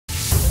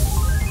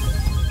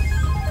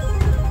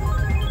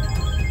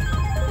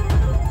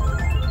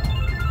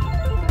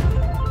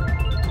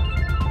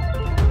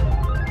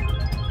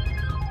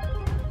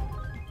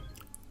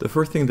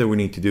first thing that we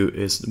need to do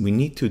is we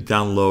need to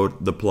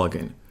download the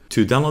plugin.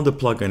 To download the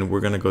plugin, we're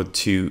going to go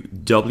to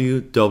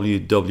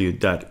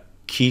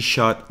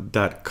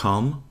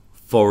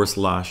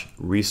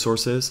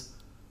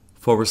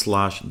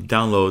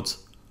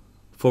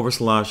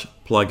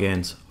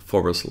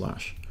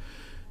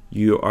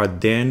You are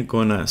then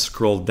going to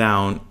scroll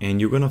down and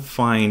you're going to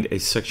find a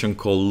section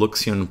called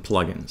Luxion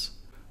plugins.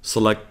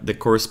 Select the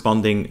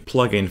corresponding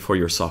plugin for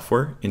your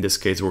software. In this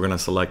case, we're going to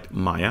select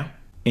Maya,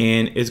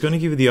 and it's going to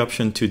give you the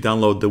option to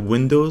download the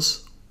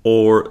Windows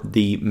or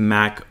the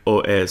Mac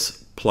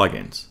OS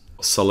plugins.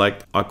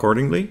 Select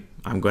accordingly.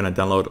 I'm going to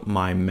download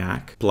my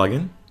Mac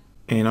plugin,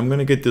 and I'm going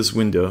to get this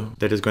window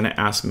that is going to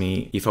ask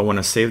me if I want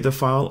to save the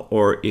file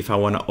or if I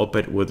want to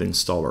open it with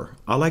installer.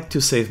 I like to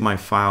save my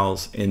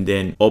files and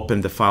then open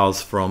the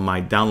files from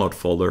my download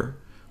folder,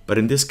 but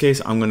in this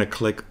case, I'm going to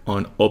click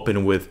on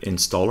open with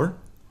installer,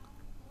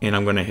 and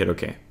I'm going to hit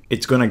OK.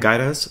 It's going to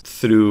guide us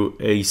through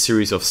a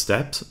series of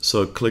steps.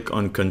 So click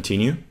on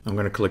continue. I'm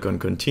going to click on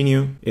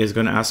continue. It's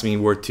going to ask me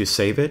where to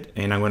save it,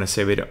 and I'm going to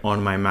save it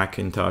on my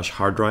Macintosh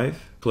hard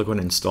drive. Click on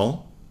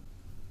install.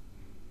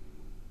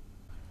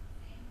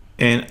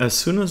 And as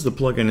soon as the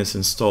plugin is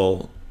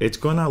installed, it's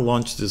going to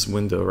launch this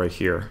window right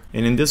here.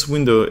 And in this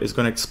window, it's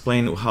going to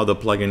explain how the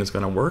plugin is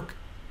going to work.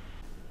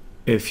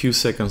 A few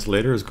seconds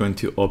later, it's going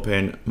to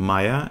open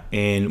Maya.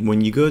 And when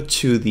you go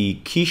to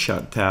the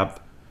KeyShot tab,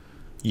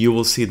 you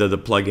will see that the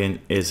plugin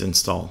is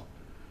installed.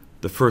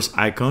 The first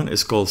icon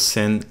is called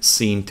Send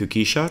Scene to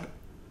KeyShot.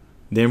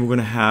 Then we're going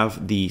to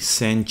have the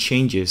Send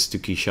Changes to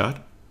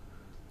KeyShot.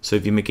 So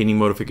if you make any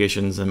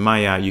modifications in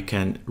Maya, you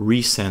can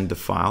resend the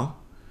file.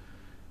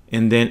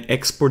 And then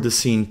export the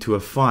scene to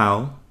a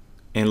file.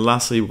 And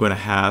lastly, we're going to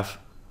have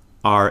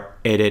our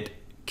Edit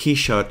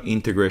KeyShot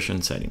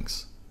integration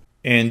settings.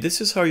 And this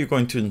is how you're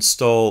going to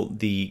install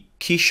the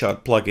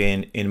KeyShot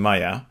plugin in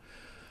Maya.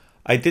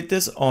 I did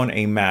this on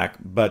a Mac,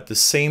 but the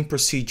same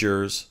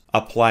procedures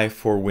apply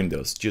for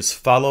Windows. Just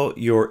follow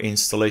your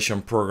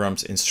installation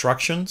program's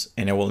instructions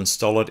and it will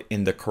install it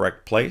in the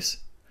correct place.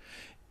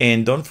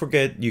 And don't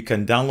forget, you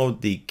can download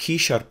the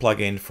KeyShot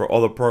plugin for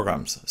other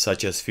programs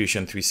such as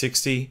Fusion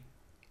 360,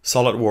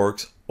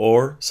 SolidWorks,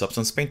 or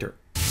Substance Painter.